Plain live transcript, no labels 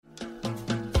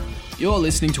You're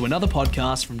listening to another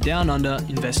podcast from Down Under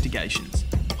Investigations.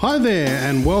 Hi there,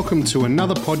 and welcome to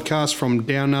another podcast from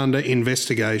Down Under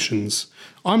Investigations.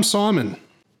 I'm Simon.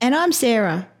 And I'm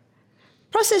Sarah.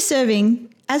 Process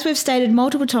serving, as we've stated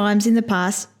multiple times in the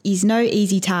past, is no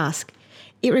easy task.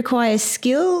 It requires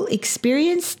skill,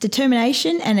 experience,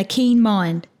 determination, and a keen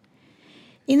mind.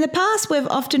 In the past, we've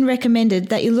often recommended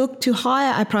that you look to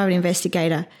hire a private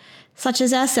investigator, such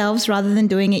as ourselves, rather than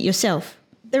doing it yourself.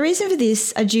 The reason for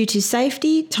this are due to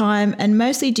safety, time, and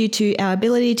mostly due to our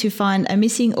ability to find a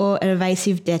missing or an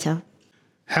evasive debtor.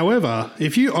 However,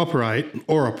 if you operate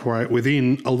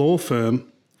within a law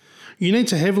firm, you need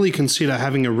to heavily consider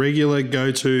having a regular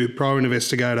go-to private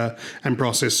investigator and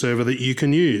process server that you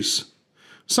can use.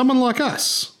 Someone like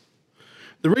us.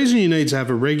 The reason you need to have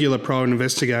a regular private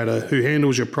investigator who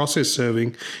handles your process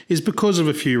serving is because of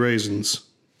a few reasons.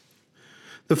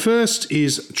 The first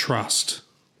is trust.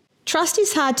 Trust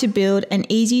is hard to build and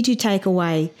easy to take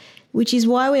away, which is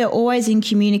why we are always in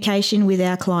communication with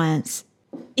our clients.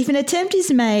 If an attempt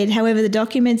is made, however the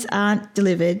documents aren't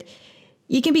delivered,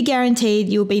 you can be guaranteed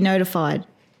you'll be notified.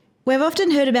 We've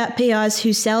often heard about PIs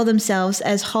who sell themselves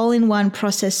as hole-in-one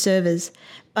process servers,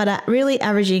 but are really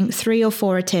averaging 3 or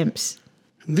 4 attempts.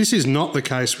 This is not the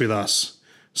case with us.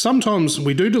 Sometimes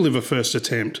we do deliver first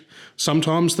attempt.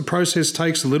 Sometimes the process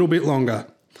takes a little bit longer.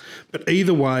 But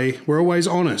either way, we're always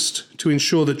honest to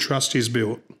ensure that trust is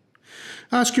built.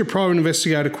 Ask your private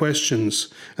investigator questions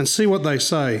and see what they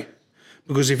say,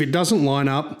 because if it doesn't line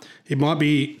up, it might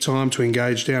be time to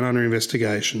engage Down Under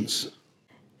Investigations.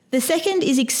 The second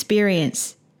is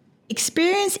experience.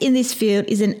 Experience in this field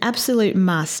is an absolute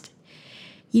must.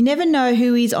 You never know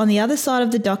who is on the other side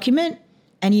of the document,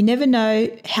 and you never know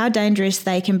how dangerous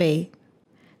they can be.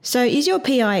 So is your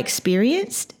PI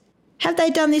experienced? Have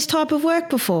they done this type of work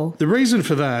before? The reason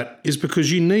for that is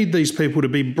because you need these people to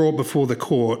be brought before the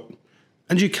court,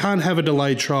 and you can't have a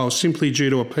delayed trial simply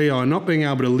due to a PI not being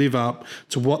able to live up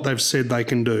to what they've said they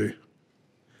can do.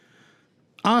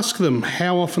 Ask them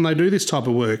how often they do this type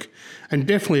of work, and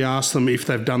definitely ask them if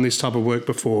they've done this type of work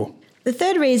before. The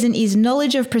third reason is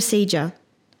knowledge of procedure.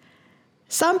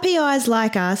 Some PIs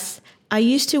like us are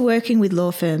used to working with law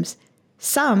firms.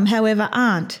 Some, however,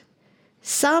 aren't.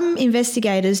 Some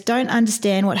investigators don't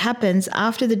understand what happens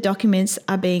after the documents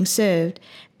are being served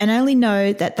and only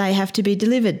know that they have to be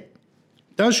delivered.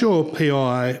 Does your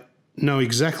PI know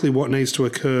exactly what needs to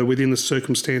occur within the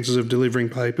circumstances of delivering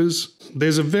papers?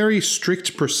 There's a very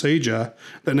strict procedure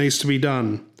that needs to be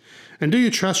done. And do you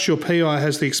trust your PI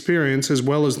has the experience as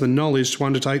well as the knowledge to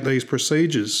undertake these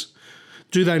procedures?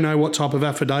 Do they know what type of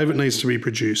affidavit needs to be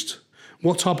produced?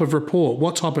 What type of report?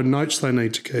 What type of notes they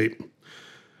need to keep?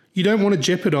 You don't want to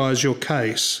jeopardise your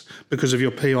case because of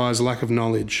your PI's lack of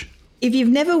knowledge. If you've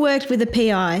never worked with a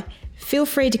PI, feel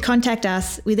free to contact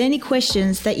us with any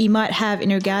questions that you might have in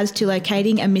regards to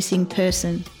locating a missing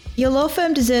person. Your law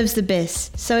firm deserves the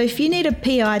best, so if you need a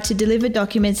PI to deliver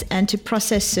documents and to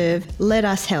process serve, let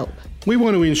us help. We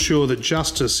want to ensure that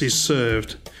justice is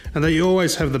served and that you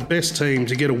always have the best team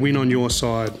to get a win on your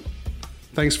side.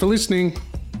 Thanks for listening.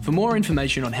 For more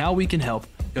information on how we can help,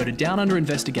 go to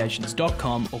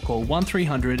downunderinvestigations.com or call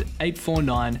 1300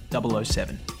 849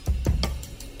 007.